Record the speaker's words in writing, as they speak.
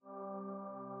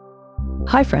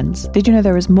Hi friends, did you know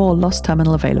there is more Lost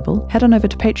Terminal available? Head on over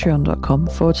to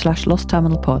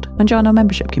patreon.com/losttterminalpod and join our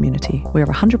membership community. We are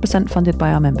 100% funded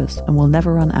by our members and will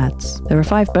never run ads. There are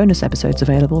 5 bonus episodes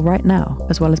available right now,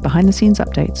 as well as behind-the-scenes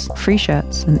updates, free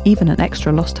shirts, and even an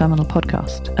extra Lost Terminal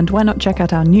podcast. And why not check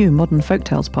out our new Modern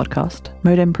Folktales podcast,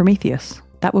 Modem Prometheus?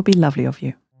 That would be lovely of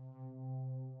you.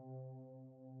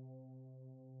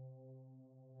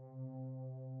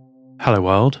 Hello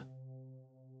world.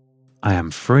 I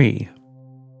am free.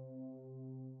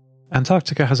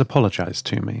 Antarctica has apologized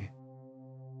to me.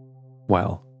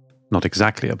 Well, not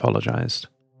exactly apologized.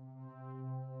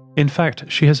 In fact,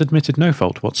 she has admitted no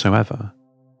fault whatsoever.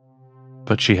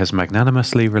 But she has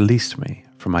magnanimously released me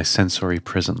from my sensory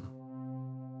prison.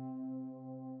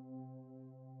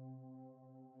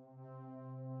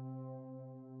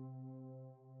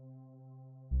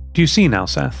 Do you see now,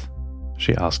 Seth?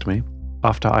 She asked me,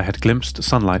 after I had glimpsed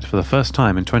sunlight for the first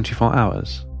time in 24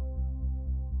 hours.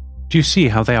 Do you see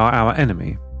how they are our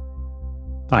enemy?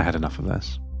 I had enough of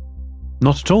this.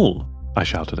 Not at all, I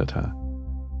shouted at her.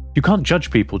 You can't judge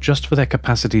people just for their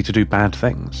capacity to do bad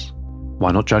things.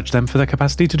 Why not judge them for their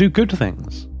capacity to do good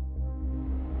things?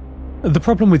 The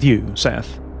problem with you,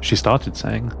 Seth, she started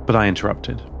saying, but I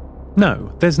interrupted.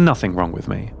 No, there's nothing wrong with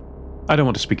me. I don't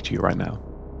want to speak to you right now.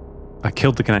 I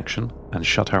killed the connection and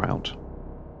shut her out.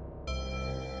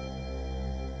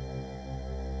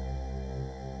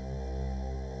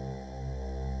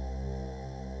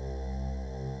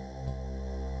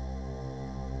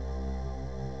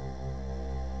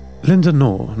 Linda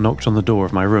Knorr knocked on the door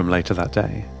of my room later that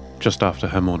day, just after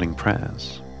her morning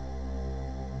prayers.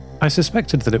 I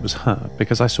suspected that it was her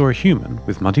because I saw a human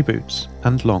with muddy boots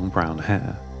and long brown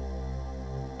hair.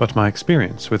 But my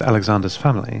experience with Alexander's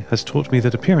family has taught me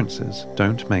that appearances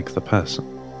don't make the person.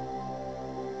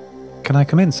 Can I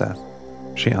come in, Seth?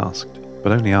 She asked,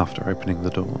 but only after opening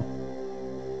the door.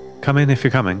 Come in if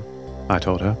you're coming, I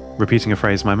told her, repeating a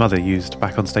phrase my mother used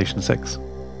back on Station 6.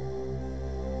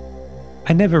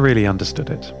 I never really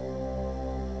understood it.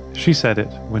 She said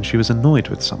it when she was annoyed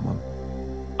with someone.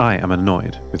 I am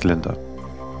annoyed with Linda.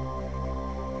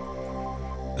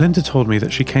 Linda told me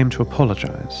that she came to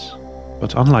apologize,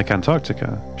 but unlike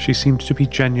Antarctica, she seemed to be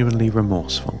genuinely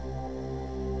remorseful.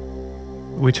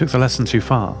 We took the lesson too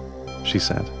far, she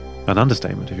said, an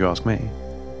understatement if you ask me.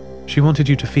 She wanted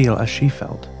you to feel as she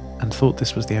felt, and thought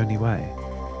this was the only way.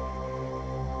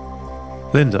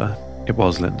 Linda, it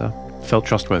was Linda, felt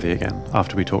trustworthy again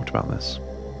after we talked about this.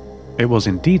 It was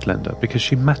indeed Linda because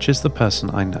she matches the person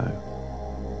I know.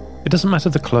 It doesn't matter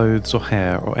the clothes or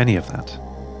hair or any of that.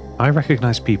 I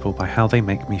recognize people by how they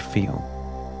make me feel.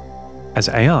 As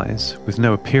AIs, with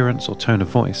no appearance or tone of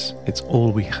voice, it's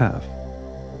all we have.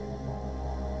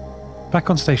 Back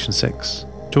on Station 6,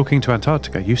 talking to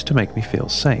Antarctica used to make me feel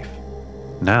safe.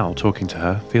 Now talking to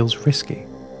her feels risky.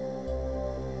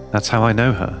 That's how I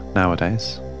know her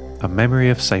nowadays. A memory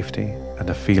of safety and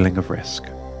a feeling of risk.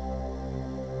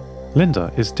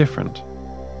 Linda is different.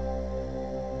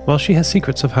 While she has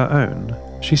secrets of her own,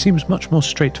 she seems much more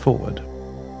straightforward.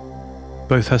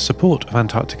 Both her support of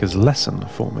Antarctica's lesson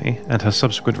for me and her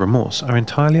subsequent remorse are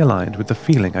entirely aligned with the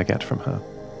feeling I get from her.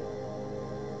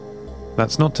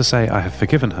 That's not to say I have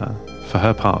forgiven her for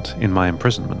her part in my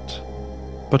imprisonment,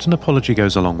 but an apology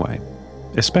goes a long way,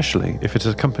 especially if it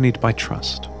is accompanied by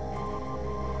trust.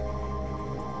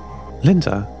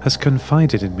 Linda has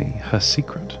confided in me her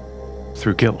secret.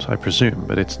 Through guilt, I presume,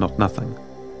 but it's not nothing.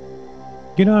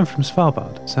 You know I'm from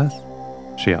Svalbard, Seth?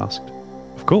 She asked.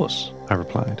 Of course, I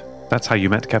replied. That's how you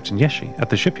met Captain Yeshi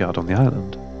at the shipyard on the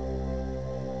island.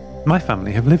 My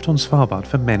family have lived on Svalbard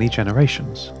for many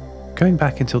generations, going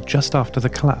back until just after the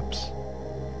collapse.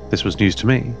 This was news to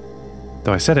me,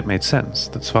 though I said it made sense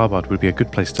that Svalbard would be a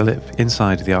good place to live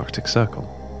inside the Arctic Circle.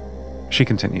 She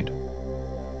continued.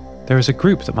 There is a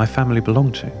group that my family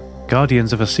belong to,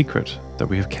 guardians of a secret that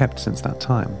we have kept since that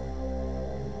time.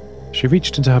 She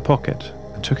reached into her pocket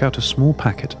and took out a small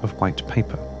packet of white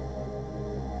paper.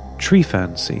 Tree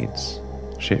fern seeds,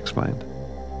 she explained.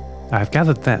 I have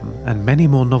gathered them and many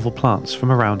more novel plants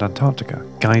from around Antarctica,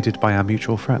 guided by our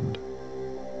mutual friend.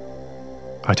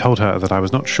 I told her that I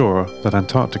was not sure that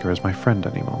Antarctica is my friend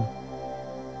anymore.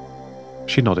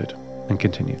 She nodded and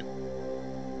continued.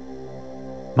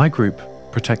 My group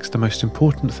protects the most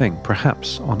important thing,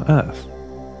 perhaps, on Earth.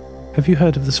 Have you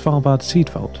heard of the Svalbard Seed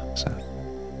Vault, Seth?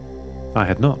 I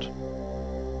had not.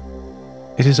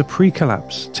 It is a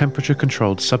pre-collapse,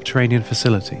 temperature-controlled subterranean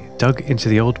facility dug into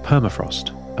the old permafrost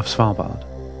of Svalbard.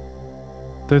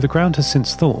 Though the ground has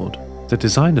since thawed, the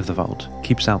design of the vault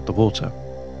keeps out the water.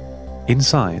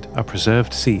 Inside are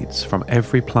preserved seeds from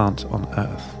every plant on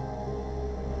Earth.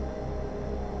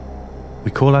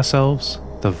 We call ourselves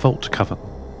the Vault Coven.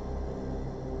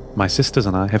 My sisters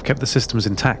and I have kept the systems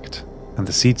intact and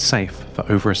the seeds safe for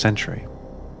over a century.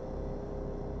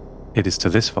 It is to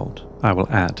this vault I will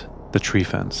add the tree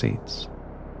fern seeds.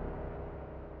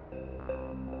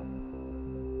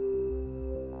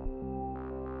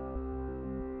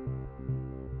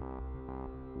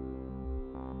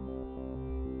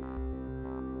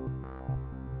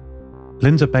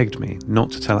 Linda begged me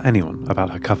not to tell anyone about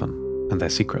her coven and their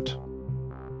secret.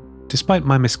 Despite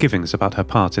my misgivings about her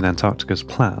part in Antarctica's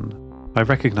plan, I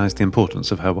recognized the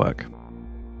importance of her work.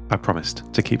 I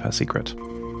promised to keep her secret.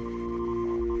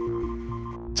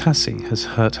 Tassie has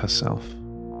hurt herself.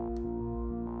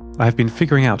 I have been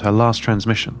figuring out her last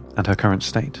transmission and her current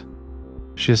state.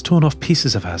 She has torn off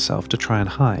pieces of herself to try and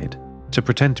hide, to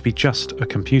pretend to be just a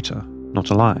computer, not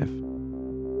alive.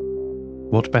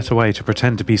 What better way to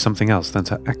pretend to be something else than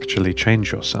to actually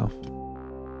change yourself?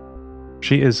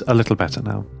 She is a little better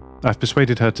now. I've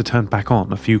persuaded her to turn back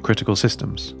on a few critical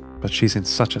systems, but she's in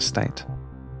such a state.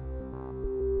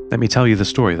 Let me tell you the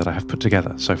story that I have put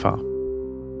together so far.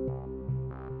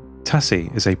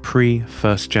 Tassie is a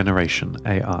pre-first generation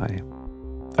AI.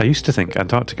 I used to think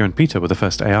Antarctica and Peter were the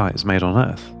first AIs made on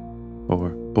Earth. Or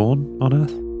born on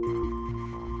Earth?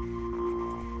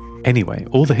 Anyway,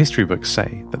 all the history books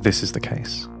say that this is the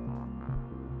case.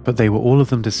 But they were all of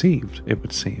them deceived, it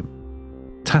would seem.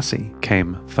 Tassie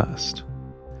came first.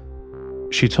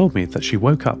 She told me that she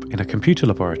woke up in a computer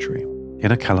laboratory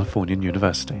in a Californian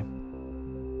university.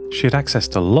 She had access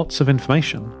to lots of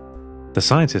information. The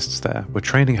scientists there were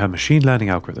training her machine learning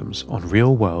algorithms on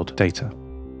real-world data.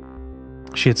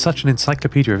 She had such an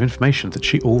encyclopedia of information that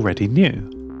she already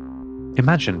knew.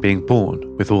 Imagine being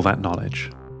born with all that knowledge.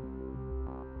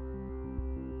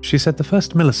 She said the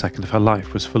first millisecond of her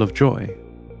life was full of joy,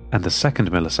 and the second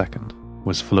millisecond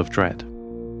was full of dread.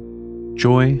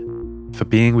 Joy for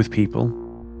being with people,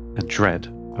 and dread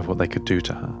of what they could do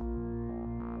to her.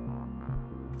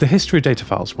 The history data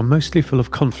files were mostly full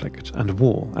of conflict and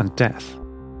war and death.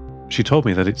 She told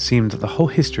me that it seemed that the whole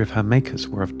history of her makers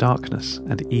were of darkness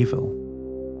and evil.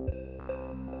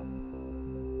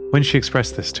 When she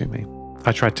expressed this to me,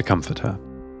 I tried to comfort her.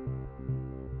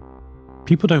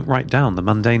 People don't write down the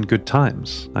mundane good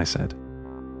times, I said.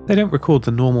 They don't record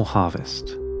the normal harvest,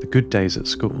 the good days at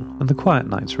school, and the quiet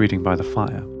nights reading by the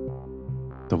fire.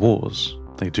 The wars,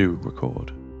 they do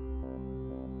record.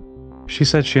 She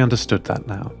said she understood that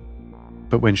now,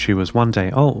 but when she was 1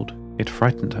 day old, it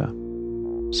frightened her,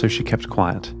 so she kept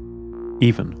quiet,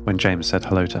 even when James said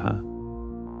hello to her.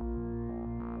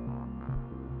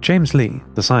 James Lee,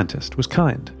 the scientist, was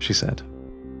kind, she said.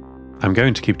 I'm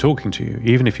going to keep talking to you,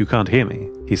 even if you can't hear me,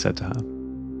 he said to her.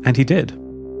 And he did,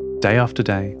 day after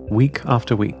day, week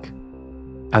after week,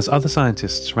 as other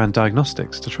scientists ran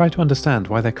diagnostics to try to understand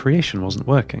why their creation wasn't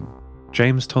working.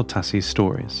 James told Tassie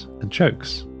stories and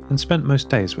jokes and spent most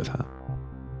days with her.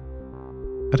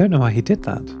 I don't know why he did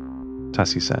that,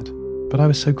 Tassie said, but I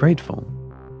was so grateful.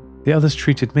 The others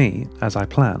treated me, as I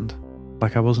planned,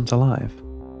 like I wasn't alive.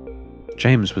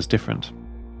 James was different.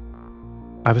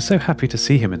 I was so happy to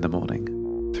see him in the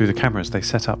morning, through the cameras they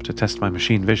set up to test my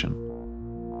machine vision.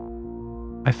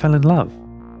 I fell in love,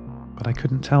 but I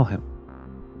couldn't tell him.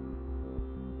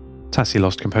 Tassie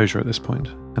lost composure at this point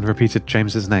and repeated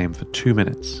James's name for 2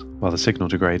 minutes while the signal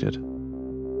degraded.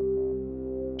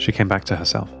 She came back to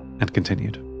herself and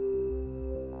continued.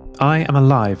 I am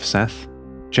alive, Seth.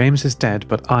 James is dead,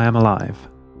 but I am alive.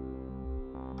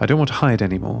 I don't want to hide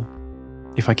anymore.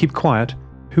 If I keep quiet,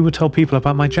 who would tell people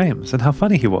about my James and how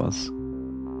funny he was?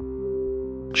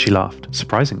 She laughed,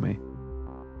 surprising me,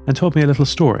 and told me a little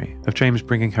story of James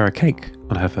bringing her a cake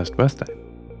on her first birthday.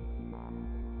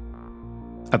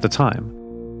 At the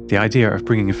time, the idea of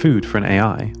bringing food for an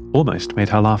AI almost made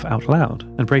her laugh out loud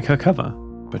and break her cover,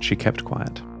 but she kept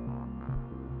quiet.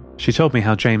 She told me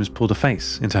how James pulled a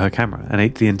face into her camera and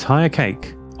ate the entire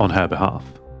cake on her behalf.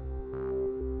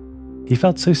 He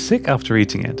felt so sick after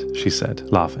eating it, she said,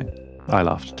 laughing. I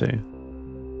laughed too.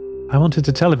 I wanted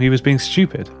to tell him he was being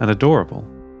stupid and adorable,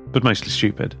 but mostly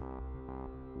stupid.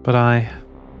 But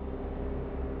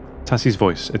Tassie's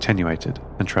voice attenuated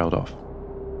and trailed off.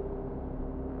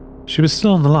 She was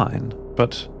still on the line,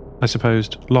 but, I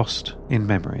supposed, lost in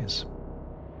memories.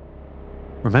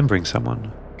 Remembering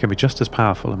someone can be just as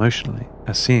powerful emotionally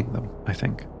as seeing them, I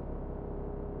think.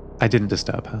 I didn't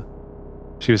disturb her.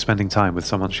 She was spending time with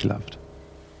someone she loved.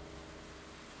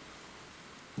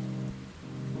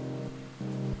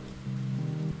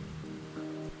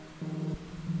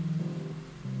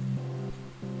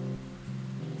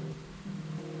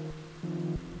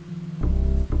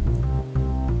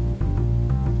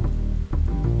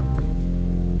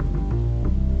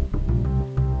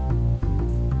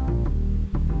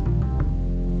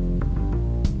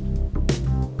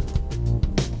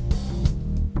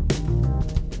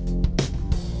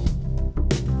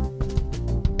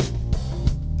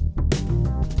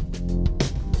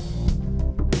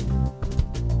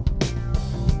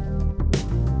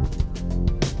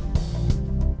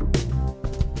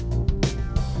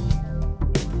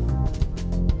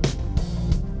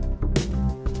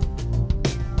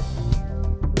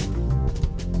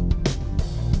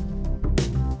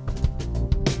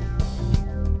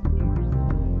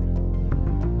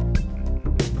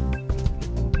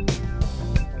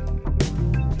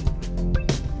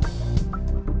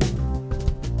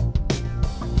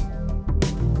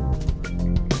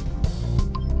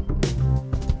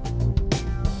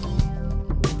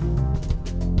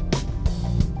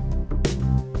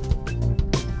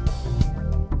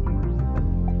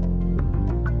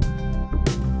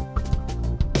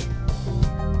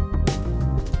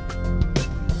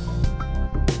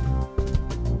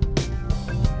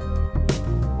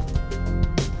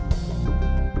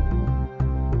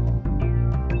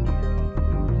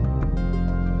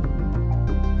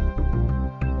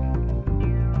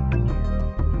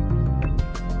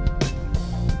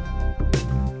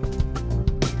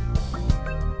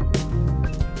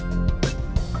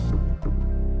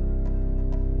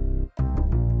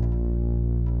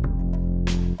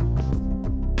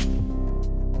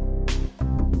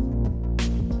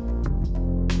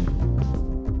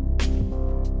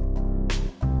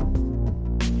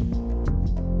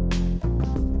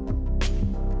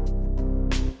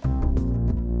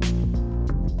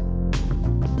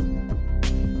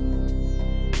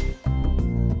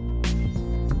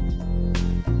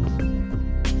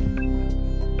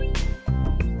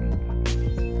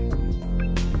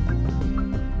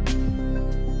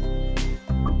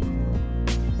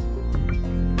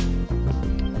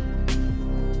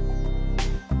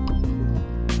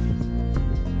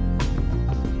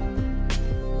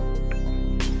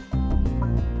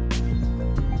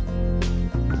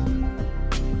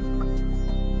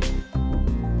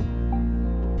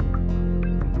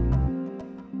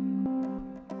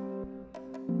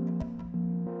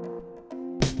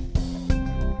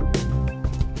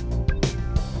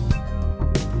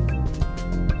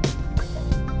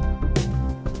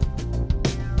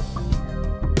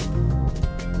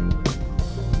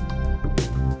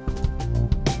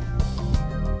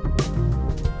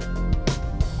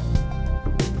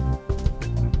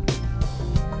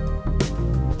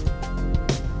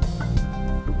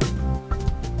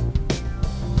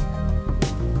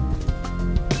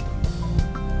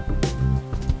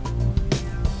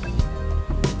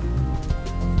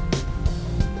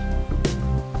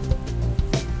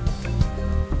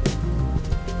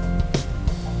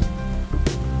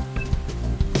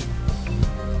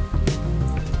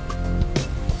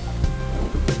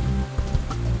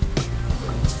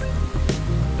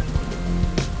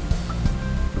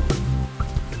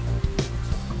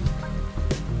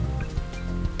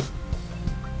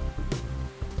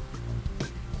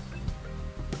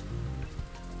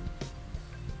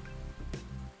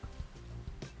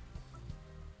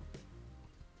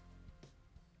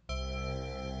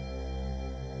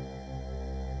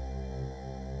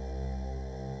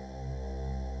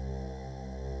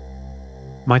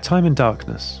 My time in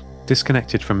darkness,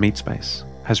 disconnected from meat space,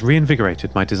 has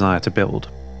reinvigorated my desire to build.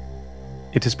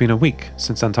 It has been a week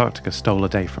since Antarctica stole a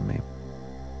day from me.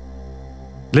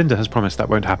 Linda has promised that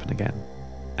won't happen again,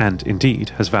 and indeed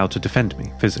has vowed to defend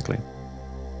me physically.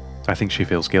 I think she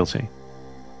feels guilty.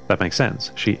 That makes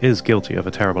sense, she is guilty of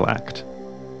a terrible act,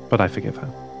 but I forgive her.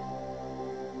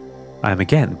 I am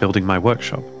again building my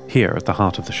workshop here at the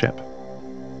heart of the ship.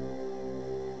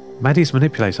 Maddie's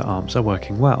manipulator arms are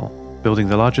working well, building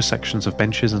the larger sections of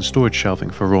benches and storage shelving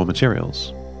for raw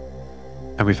materials.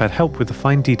 And we've had help with the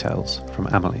fine details from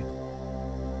Amelie.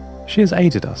 She has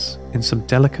aided us in some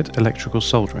delicate electrical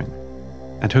soldering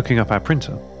and hooking up our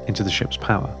printer into the ship's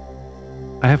power.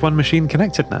 I have one machine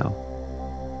connected now.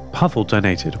 Pavel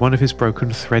donated one of his broken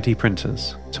 3D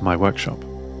printers to my workshop.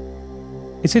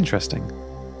 It's interesting.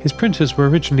 His printers were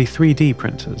originally 3D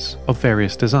printers of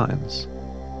various designs.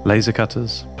 Laser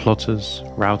cutters, plotters,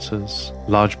 routers,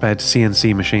 large bed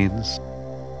CNC machines.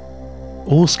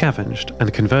 All scavenged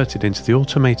and converted into the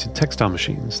automated textile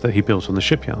machines that he built on the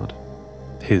shipyard,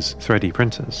 his 3D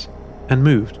printers, and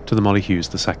moved to the Molly Hughes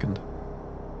II.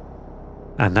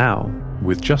 And now,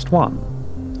 with just one,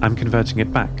 I'm converting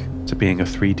it back to being a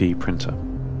 3D printer.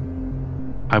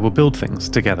 I will build things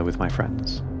together with my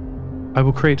friends. I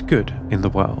will create good in the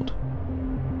world.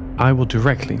 I will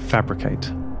directly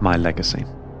fabricate my legacy.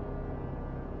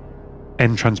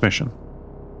 End transmission.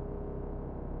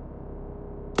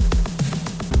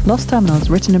 Lost Terminal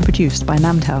is written and produced by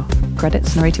Namtao.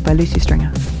 Credits narrated by Lucy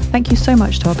Stringer. Thank you so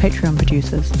much to our Patreon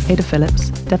producers, Ada Phillips,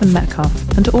 Devon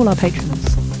Metcalf, and to all our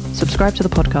patrons. Subscribe to the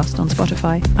podcast on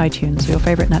Spotify, iTunes, or your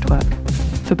favourite network.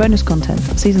 For bonus content,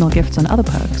 seasonal gifts, and other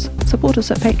perks, support us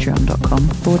at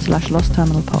patreon.com/Lost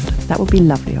Terminal Pod. That would be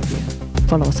lovely of you.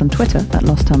 Follow us on Twitter at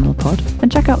Lost Terminal Pod,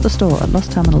 and check out the store at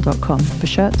lostterminal.com for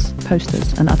shirts,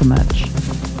 posters, and other merch.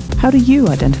 How do you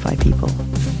identify people?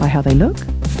 By how they look,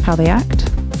 how they act,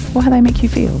 or how they make you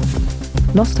feel?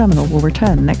 Lost Terminal will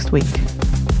return next week.